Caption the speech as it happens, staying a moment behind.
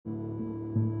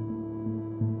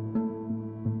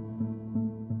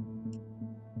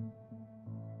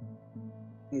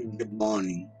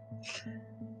morning.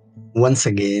 Once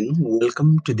again,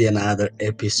 welcome to the another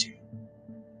episode.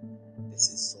 This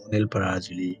is Sonil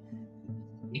Parajuli,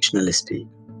 fictional speak.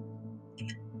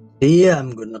 Today I'm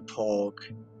gonna talk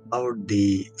about the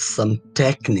some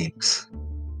techniques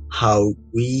how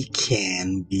we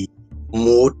can be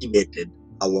motivated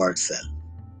ourselves,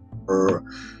 or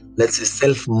let's say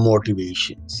self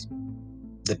motivations.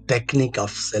 The technique of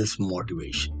self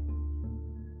motivation.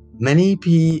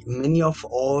 Many of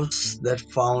us that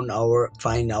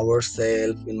find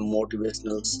ourselves in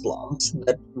motivational slumps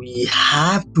that we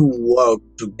have to work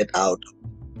to get out of.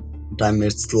 Sometimes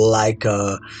it's like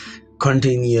a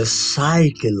continuous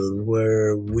cycle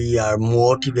where we are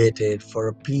motivated for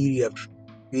a period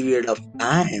of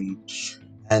time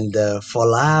and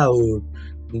fall out,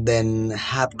 then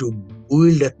have to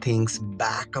build things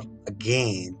back up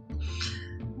again.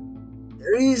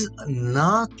 There is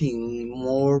nothing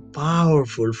more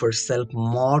powerful for self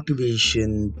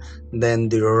motivation than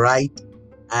the right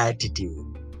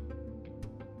attitude.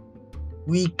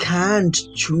 We can't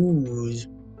choose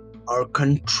or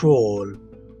control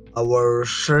our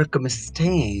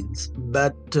circumstance,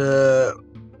 but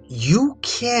you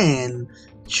can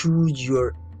choose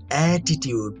your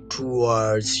attitude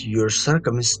towards your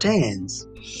circumstance.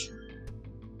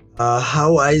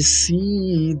 How I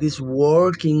see this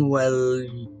working while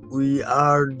we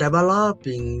are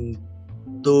developing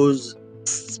those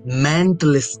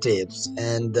mental steps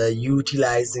and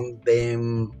utilizing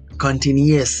them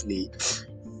continuously.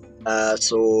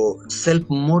 So self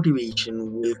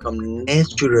motivation will come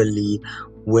naturally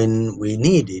when we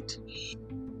need it.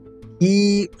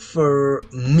 He for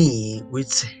me,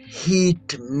 which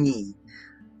hit me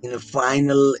in the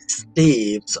final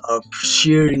steps of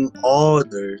sharing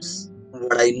others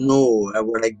what I know and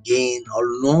what I gain or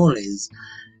knowledge.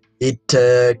 It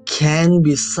can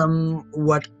be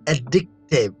somewhat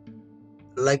addictive,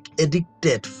 like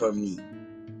addicted for me,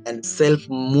 and self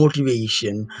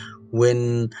motivation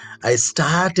when I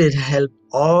started help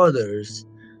others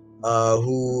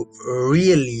who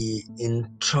really in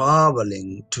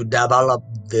troubling to develop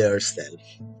their self.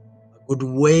 A good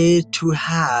way to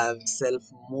have self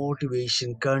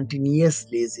motivation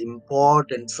continuously is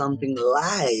important. Something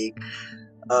like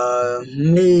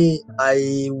may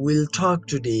I will talk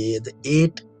today the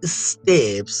 8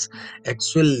 steps.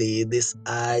 Actually, this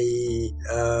I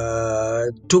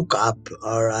took up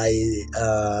or I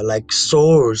like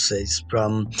sources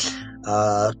from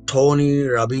Tony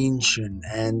Robinson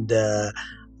and uh,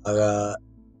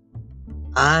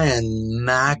 Ian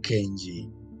Mackenzie.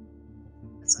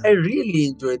 I really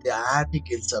enjoy the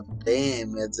articles of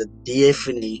them as a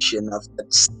definition of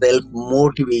that self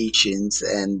motivations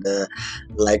and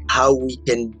like how we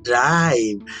can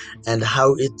drive and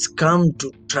how it's come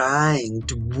to trying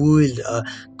to build a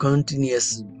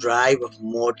continuous drive of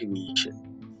motivation.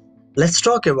 Let's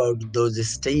talk about those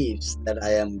steps that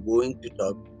I am going to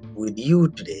talk with you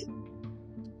today.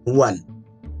 1.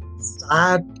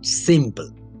 Start simple.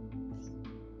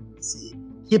 See,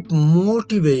 keep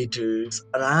motivators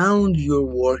around your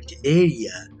work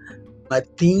area,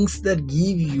 but things that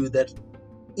give you that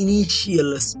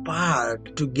initial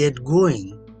spark to get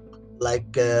going,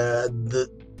 like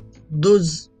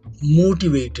those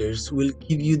motivators will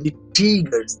give you the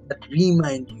triggers that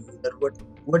remind you that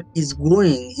what is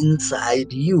going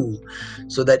inside you,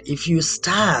 so that if you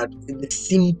start with the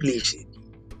simplicity,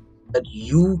 that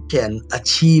you can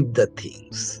achieve the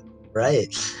things,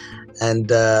 right? And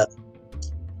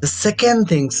the second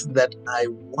things that I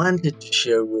wanted to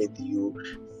share with you,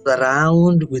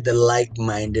 surround with the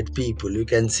like-minded people. You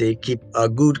can say keep a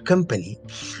good company,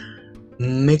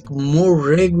 make more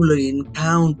regular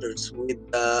encounters with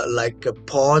like a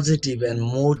positive and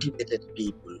motivated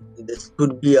people. This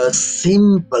could be as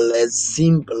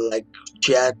simple like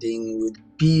chatting with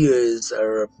peers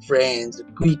or friends, a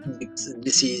quick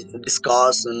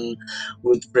discussion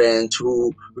with friends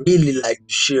who really like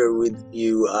to share with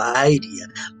you an idea.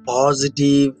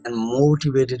 Positive and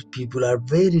motivated people are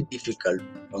very difficult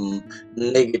from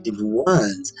negative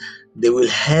ones. They will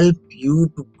help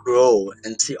you to grow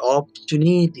and see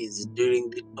opportunities during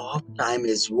the tough time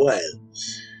as well.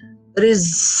 There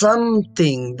is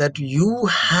something that you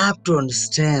have to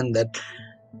understand, that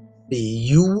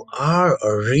you are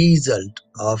a result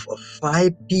of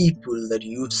 5 people that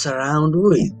you surround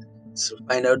with. So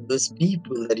find out those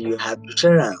people that you have to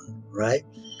surround, right?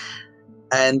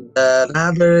 And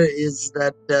another is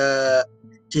that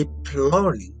keep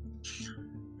learning.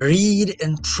 Read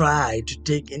and try to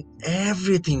take in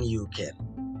everything you can.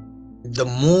 The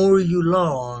more you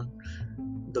learn,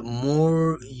 the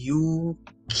more you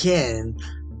can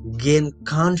gain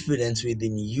confidence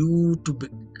within you to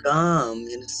come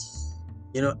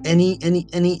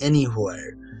in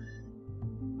anywhere.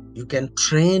 You can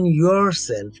train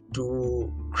yourself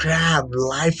to grab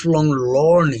lifelong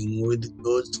learning with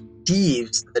those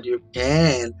tips that you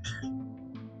can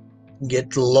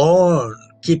get learn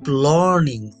keep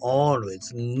learning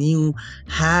always new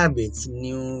habits,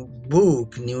 new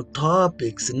book, new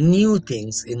topics, new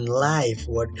things in life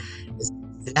what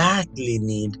exactly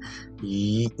need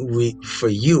for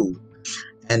you,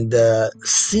 and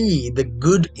see the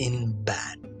good in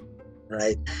bad,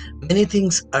 right? Many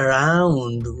things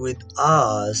around with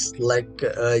us, like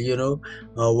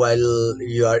while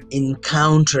you are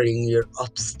encountering your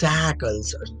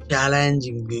obstacles or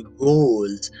challenging the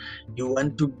goals, you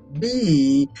want to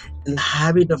be in the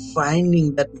habit of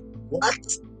finding that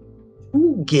what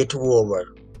to get over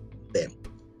them.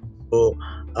 So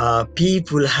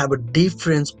people have a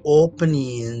different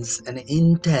opinions and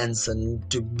intention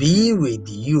to be with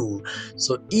you.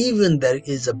 So even there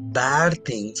is a bad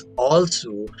things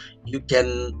also, you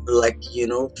can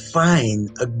find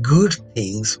a good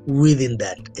things within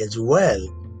that as well.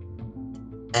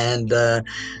 And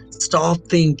stop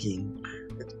thinking,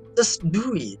 just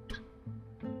do it.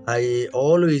 I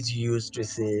always used to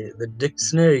say the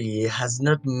dictionary has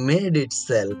not made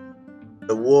itself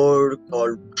the word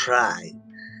called try.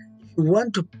 You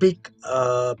want to pick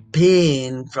a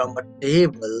pen from a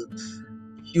table,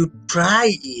 you try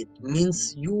it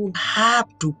means you have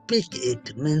to pick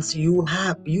it, means you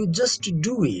just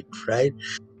do it, right?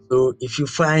 So if you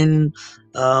find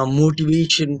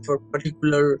motivation for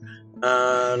particular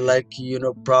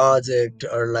project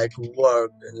or like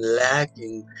work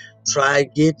lacking, try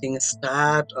getting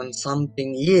start on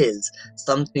something else,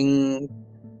 something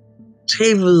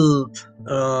trivial,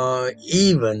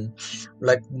 even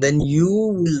like then you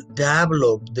will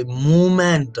develop the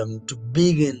momentum to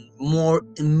begin more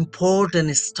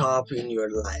important stuff in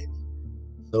your life.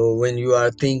 So when you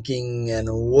are thinking and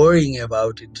worrying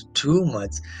about it too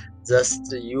much,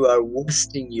 just you are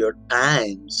wasting your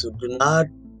time. So do not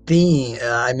think,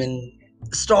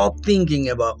 stop thinking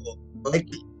about like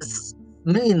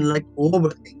like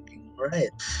overthinking,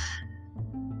 right?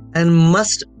 And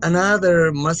must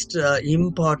another must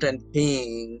important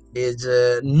thing is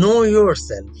know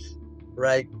yourself,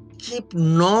 right? Keep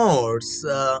notes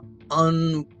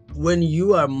on when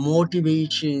you are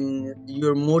motivation,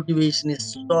 your motivation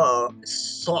is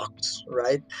sucks,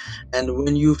 right? And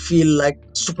when you feel like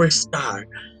superstar,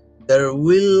 there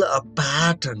will a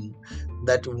pattern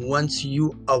that once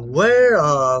you aware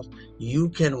of, you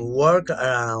can work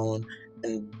around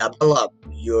and develop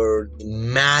your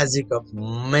magic of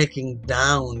making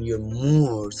down your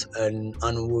moods and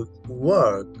on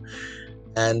work,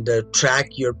 and track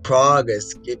your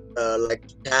progress, keep like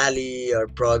tally or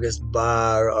progress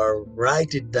bar or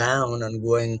write it down on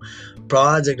going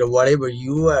project or whatever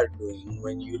you are doing.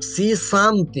 When you see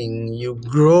something you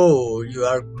grow, you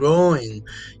are growing,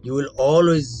 you will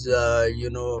always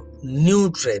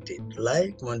nutrate it,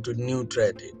 like want to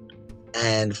nutrate it.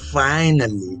 And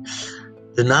finally,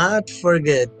 do not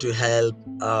forget to help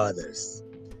others.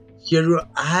 Share your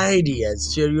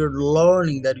ideas, share your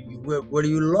learning that what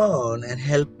you learn, and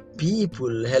help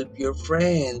people, help your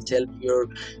friends, help your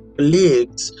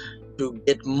colleagues to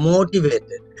get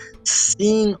motivated.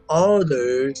 Seeing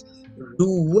others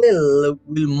do well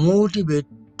will motivate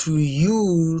to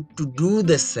you to do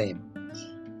the same.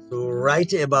 So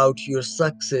write about your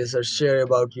success or share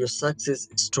about your success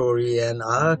story and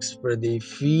ask for the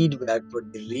feedback for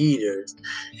the leaders.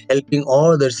 Helping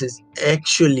others is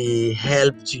actually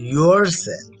help to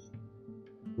yourself.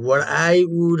 What I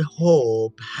would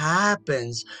hope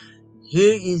happens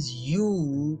here is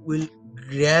you will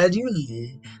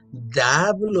gradually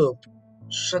develop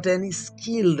certain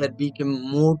skill that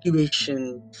become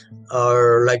motivation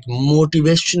or like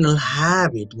motivational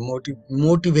habit,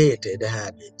 motivated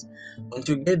habit. Once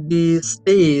you get the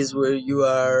stage where you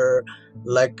are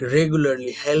like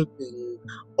regularly helping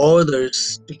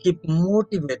others to keep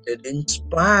motivated,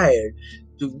 inspired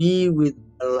to be with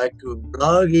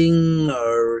blogging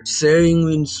or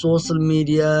sharing in social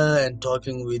media and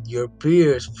talking with your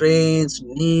peers, friends,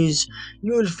 niche,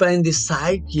 you will find the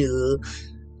cycle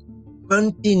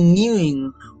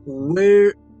continuing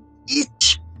where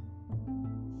each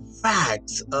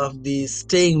facts of the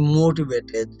staying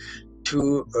motivated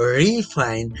to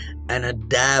refine and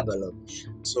develop.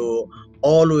 So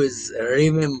always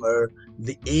remember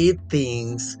the 8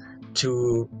 things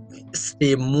to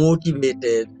stay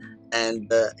motivated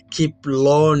and keep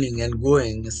learning and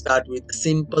going. Start with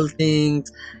simple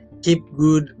things, keep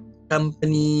good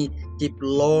company, keep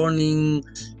learning,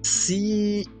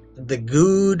 see the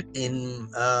good in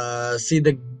see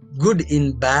the good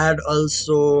in bad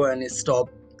also, and stop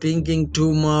thinking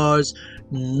too much.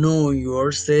 Know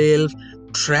yourself,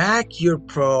 track your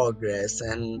progress,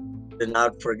 and do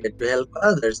not forget to help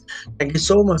others. Thank you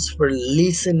so much for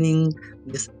listening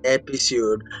this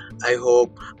episode. I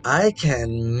hope I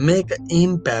can make an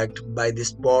impact by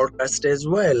this podcast as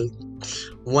well.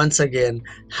 Once again,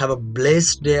 have a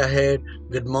blessed day ahead.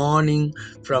 Good morning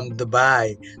from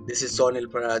Dubai. This is Sonil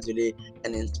Parajuli,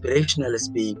 an inspirational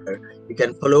speaker. You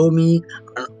can follow me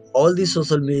on all the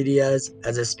social medias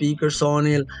as a speaker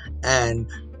Sonil, and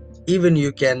even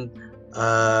you can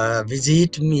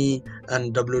visit me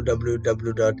on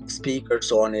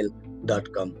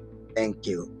www.speakersonil.com. Thank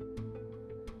you.